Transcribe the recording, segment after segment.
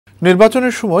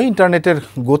নির্বাচনের সময় ইন্টারনেটের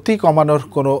গতি কমানোর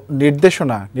কোনো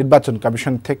নির্দেশনা নির্বাচন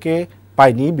কমিশন থেকে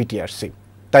পায়নি বিটিআরসি।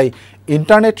 তাই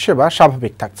ইন্টারনেট সেবা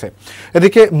স্বাভাবিক থাকছে।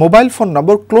 এদিকে মোবাইল ফোন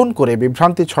নম্বর ক্লোন করে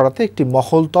বিভ্রান্তি ছড়াতে একটি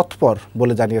মহল তৎপর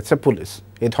বলে জানিয়েছে পুলিশ।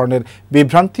 এ ধরনের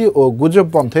বিভ্রান্তি ও গুজব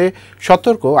বন্ধে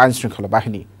সতর্ক আইনশৃঙ্খলা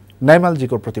বাহিনী। নাইমাল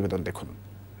জিকোর প্রতিবেদন দেখুন।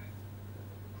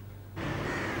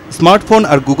 স্মার্টফোন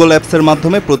আর গুগল অ্যাপসের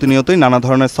মাধ্যমে প্রতিনিয়তই নানা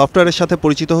ধরনের সফটওয়্যারের সাথে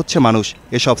পরিচিত হচ্ছে মানুষ।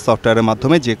 এসব সফটওয়্যারের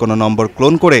মাধ্যমে যে কোনো নম্বর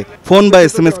ক্লোন করে ফোন বা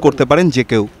এসএমএস করতে পারেন যে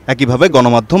কেউ। একইভাবে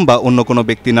গণমাধ্যম বা অন্য কোনো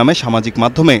ব্যক্তির নামে সামাজিক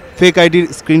মাধ্যমে ফেক আইডির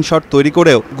স্ক্রিনশট তৈরি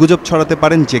করেও গুজব ছড়াতে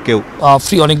পারেন যে কেউ।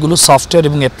 ফ্রি অনেকগুলো সফটওয়্যার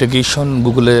এবং অ্যাপ্লিকেশন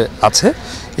গুগলে আছে।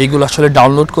 এইগুলো আসলে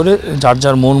ডাউনলোড করে যার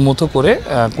যার মন মতো করে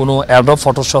কোনো অ্যাডব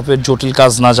ফটোশপের জটিল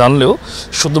কাজ না জানলেও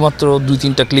শুধুমাত্র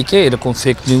 2-3টা ক্লিকে এরকম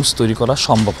ফেক নিউজ তৈরি করা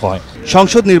সম্ভব হয়।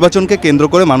 সংসদ নির্বাচনকে কেন্দ্র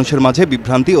করে মানুষের মাঝে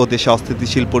বিভ্রান্তি ও দেশে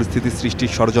অস্থিতিশীল পরিস্থিতি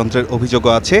সৃষ্টির ষড়যন্ত্রের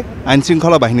অভিযোগও আছে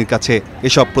আইনশৃঙ্খলা বাহিনীর কাছে।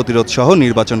 এসব প্রতিরোধ সহ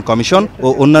নির্বাচন কমিশন ও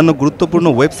অন্যান্য গুরুত্বপূর্ণ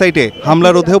ওয়েবসাইটে হামলা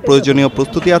রোধেও প্রয়োজনীয়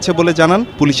প্রস্তুতি আছে বলে জানান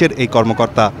পুলিশের এই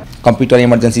কর্মকর্তা। কম্পিউটার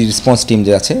ইমার্জেন্সি রেসপন্স টিম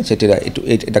যে আছে সেটা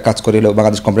এটা কাজ করে হলো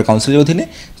বাংলাদেশ কম্পিউটার কাউন্সিলের অধীনে।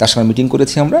 তার সঙ্গে মিটিং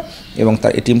করেছি আমরা এবং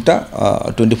তার এই টিমটা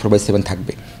 24/7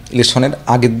 থাকবে। ইলেকশনের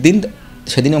আগের দিন,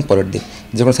 সেদিন এবং পরের দিন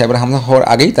যখন সাইবার হামলা হওয়ার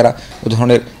আগেই তারা ওই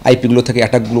ধরনের আইপিগুলো থেকে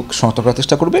অ্যাটাকগুলো শনাক্ত করার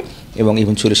চেষ্টা করবে এবং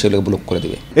ইভেনচুয়ালি সেগুলো ব্লক করে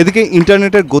দেবে। এদিকে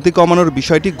ইন্টারনেটের গতি কমানোর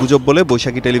বিষয়টি গুজব বলে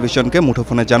বৈশাখী টেলিভিশনকে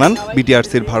মুঠোফোনে জানান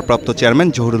বিটিআরসির ভারপ্রাপ্ত চেয়ারম্যান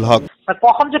জহুরুল হক।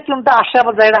 কখন যে কোনটা আসে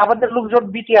আমাদের লোকজন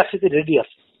বিটিআরসিতে রেডি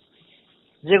আছে।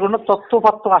 যে কোনো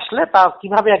তথ্যপত্র আসলে তা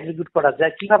কিভাবে এক্সিকিউট করা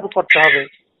যায়, কিভাবে করতে হবে,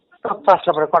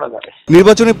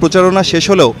 নির্বাচনী প্রচারণা শেষ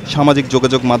হলেও সামাজিক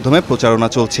যোগাযোগ মাধ্যমে প্রচারণা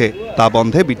চলছে। তা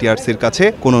বন্ধে বিটিআরসির কাছে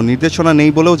কোনো নির্দেশনা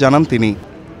নেই বলেও জানান তিনি।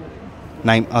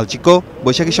 নাইম আল জিকো,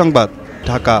 বৈশাখী সংবাদ,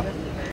 ঢাকা।